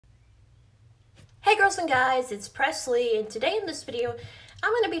Hey girls and guys, it's Presley, and today in this video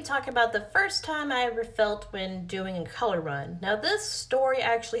I'm going to be talking about the first time I ever felt when doing a color run. Now this story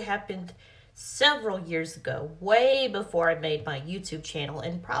actually happened several years ago, way before I made my YouTube channel,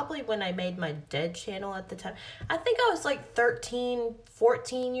 and probably when I made my dead channel at the time. I think I was like 13,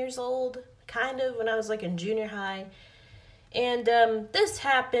 14 years old, kind of, when I was like in junior high. And this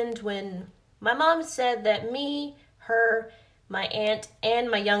happened when my mom said that me, her, my aunt, and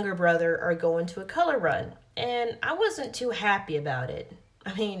my younger brother are going to a color run. And I wasn't too happy about it.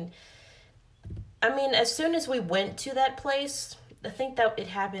 I mean, as soon as we went to that place, I think that it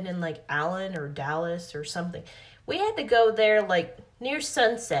happened in like Allen or Dallas or something. We had to go there like near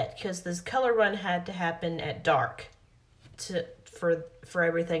sunset because this color run had to happen at dark for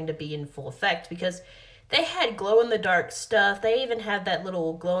everything to be in full effect, because they had glow-in-the-dark stuff. They even had that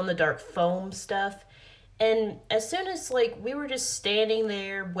little glow-in-the-dark foam stuff. And as soon as, like, we were just standing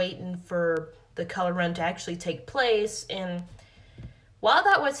there waiting for the color run to actually take place, and while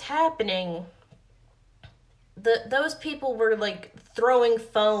that was happening, those people were, like, throwing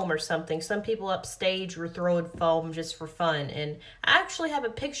foam or something. Some people upstage were throwing foam just for fun, and I actually have a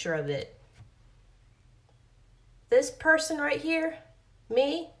picture of it. This person right here,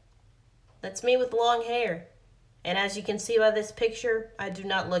 me, that's me with long hair. And as you can see by this picture, I do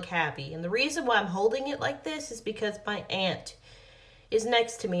not look happy. And the reason why I'm holding it like this is because my aunt is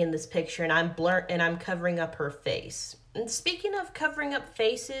next to me in this picture, and I'm covering up her face. And speaking of covering up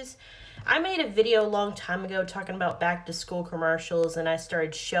faces, I made a video a long time ago talking about back to school commercials, and I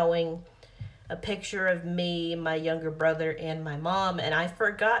started showing a picture of me, my younger brother, and my mom, and I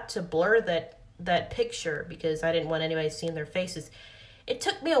forgot to blur that picture because I didn't want anybody seeing their faces. It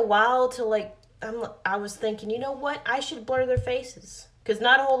took me a while to I was thinking, you know what? I should blur their faces, because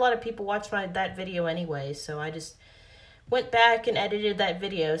not a whole lot of people watch that video anyway. So I just went back and edited that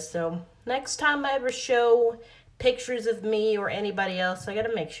video. So next time I ever show pictures of me or anybody else, I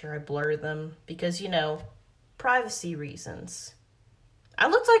gotta make sure I blur them because, you know, privacy reasons. I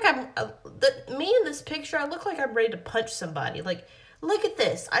look like me in this picture, I look like I'm ready to punch somebody. Like, look at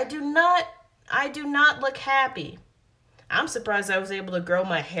this. I do not look happy. I'm surprised I was able to grow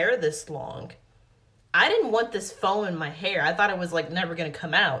my hair this long. I didn't want this foam in my hair. I thought it was like never going to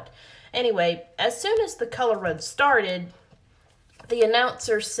come out. Anyway, as soon as the color run started, the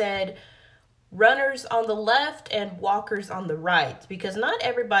announcer said runners on the left and walkers on the right, because not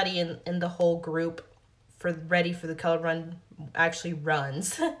everybody in the whole group ready for the color run actually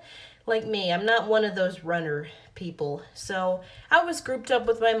runs. Like me, I'm not one of those runner people. So I was grouped up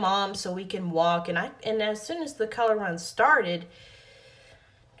with my mom so we can walk, and as soon as the color run started,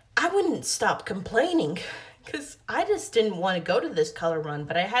 I wouldn't stop complaining because I just didn't want to go to this color run,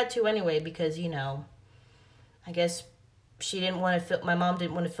 but I had to anyway because, you know, I guess my mom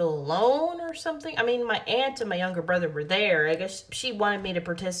didn't want to feel alone or something. I mean, my aunt and my younger brother were there. I guess she wanted me to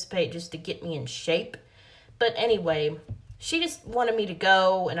participate just to get me in shape. But anyway, she just wanted me to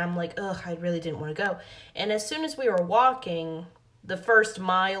go, and I'm like, ugh, I really didn't want to go. And as soon as we were walking, the first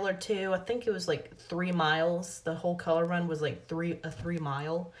mile or two, I think it was like 3 miles. The whole color run was like a 3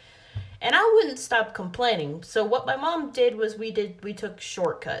 mile. And I wouldn't stop complaining. So what my mom did was we took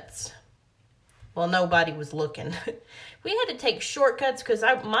shortcuts. Well, nobody was looking. We had to take shortcuts because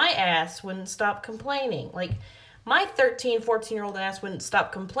my ass wouldn't stop complaining. Like, my 13, 14-year-old ass wouldn't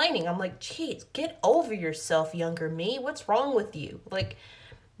stop complaining. I'm like, geez, get over yourself, younger me. What's wrong with you? Like,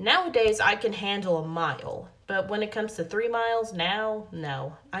 nowadays, I can handle a mile. But when it comes to 3 miles now,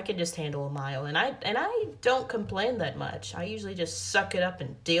 no. I can just handle a mile. And I don't complain that much. I usually just suck it up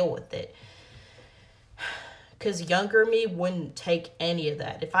and deal with it. Because younger me wouldn't take any of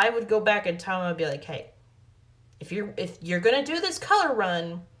that. If I would go back in time, I'd be like, hey, if you're going to do this color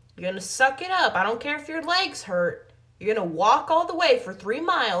run, you're going to suck it up. I don't care if your legs hurt. You're going to walk all the way for 3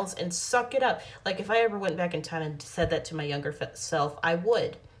 miles and suck it up. Like, if I ever went back in time and said that to my younger self, I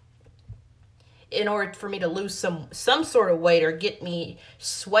would. In order for me to lose some sort of weight or get me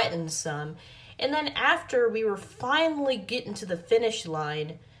sweating some. And then after we were finally getting to the finish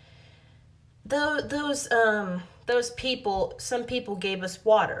line, some people gave us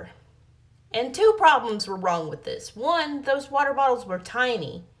water. And 2 problems were wrong with this. One, those water bottles were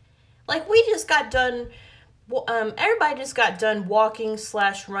tiny. Like, we just got done, everybody just got done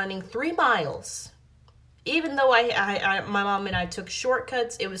walking/running 3 miles. Even though my mom and I took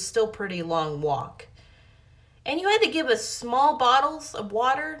shortcuts, it was still pretty long walk. And you had to give us small bottles of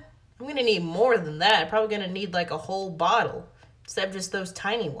water. I'm going to need more than that. I'm probably going to need like a whole bottle instead of just those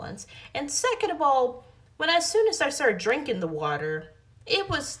tiny ones. And second of all, as soon as I started drinking the water,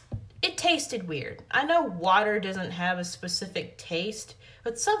 it tasted weird. I know water doesn't have a specific taste,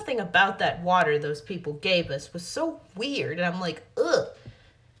 But something about that water those people gave us was so weird. And I'm like, ugh.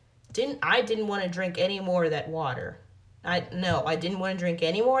 I didn't want to drink any more of that water. I didn't want to drink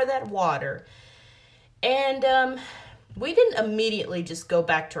any more of that water. And we didn't immediately just go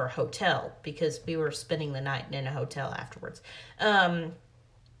back to our hotel because we were spending the night in a hotel afterwards.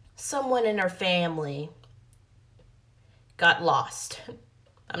 Someone in our family got lost.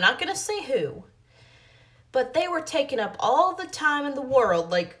 I'm not going to say who. But they were taking up all the time in the world.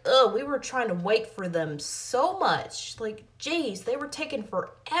 Like, we were trying to wait for them so much. Like, geez, they were taking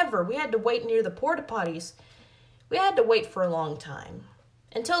forever. We had to wait near the porta potties. We had to wait for a long time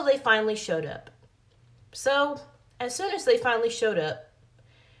until they finally showed up. So, as soon as they finally showed up,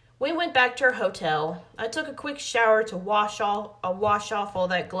 we went back to our hotel. I took a quick shower to wash off all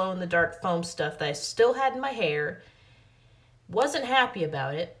that glow-in-the-dark foam stuff that I still had in my hair. Wasn't happy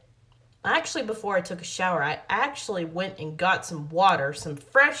about it. Actually, before I took a shower, I actually went and got some water, some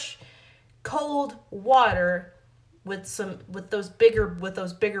fresh, cold water with those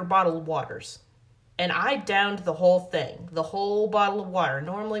bigger bottled waters. And I downed the whole thing, the whole bottle of water.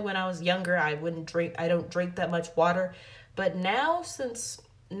 Normally when I was younger, I don't drink that much water. But now,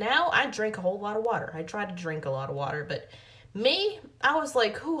 I drink a whole lot of water. I try to drink a lot of water, but I was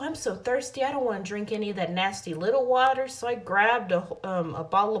like, ooh, I'm so thirsty. I don't want to drink any of that nasty little water. So I grabbed a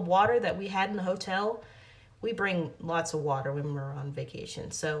bottle of water that we had in the hotel. We bring lots of water when we're on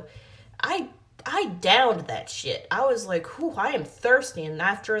vacation. So I downed that shit. I was like, ooh, I am thirsty. And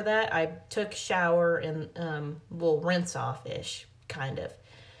after that, I took a shower and well, rinse off-ish, kind of.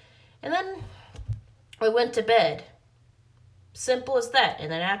 And then we went to bed. Simple as that. And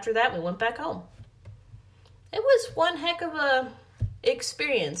then after that, we went back home. It was one heck of a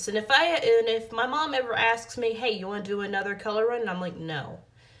experience. And if my mom ever asks me, hey, you want to do another color run? I'm like, no.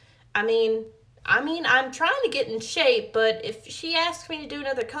 I mean, I'm trying to get in shape, but if she asks me to do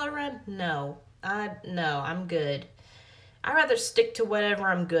another color run, no. No, I'm good. I'd rather stick to whatever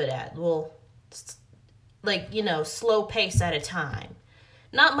I'm good at. Well, like, slow pace at a time.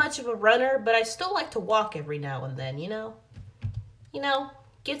 Not much of a runner, but I still like to walk every now and then,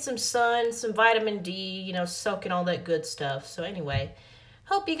 get some sun, some vitamin D, soaking all that good stuff. So anyway,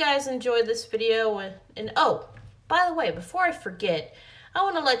 hope you guys enjoyed this video. And oh, by the way, before I forget, I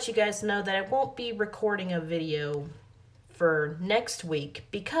want to let you guys know that I won't be recording a video for next week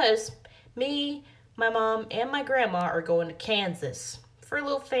because me, my mom, and my grandma are going to Kansas for a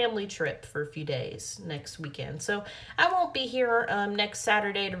little family trip for a few days next weekend. So I won't be here next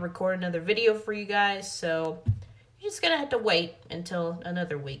Saturday to record another video for you guys. So you're just going to have to wait until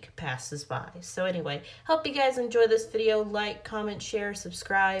another week passes by. So anyway, hope you guys enjoy this video. Like, comment, share,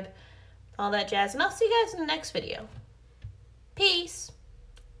 subscribe, all that jazz. And I'll see you guys in the next video. Peace.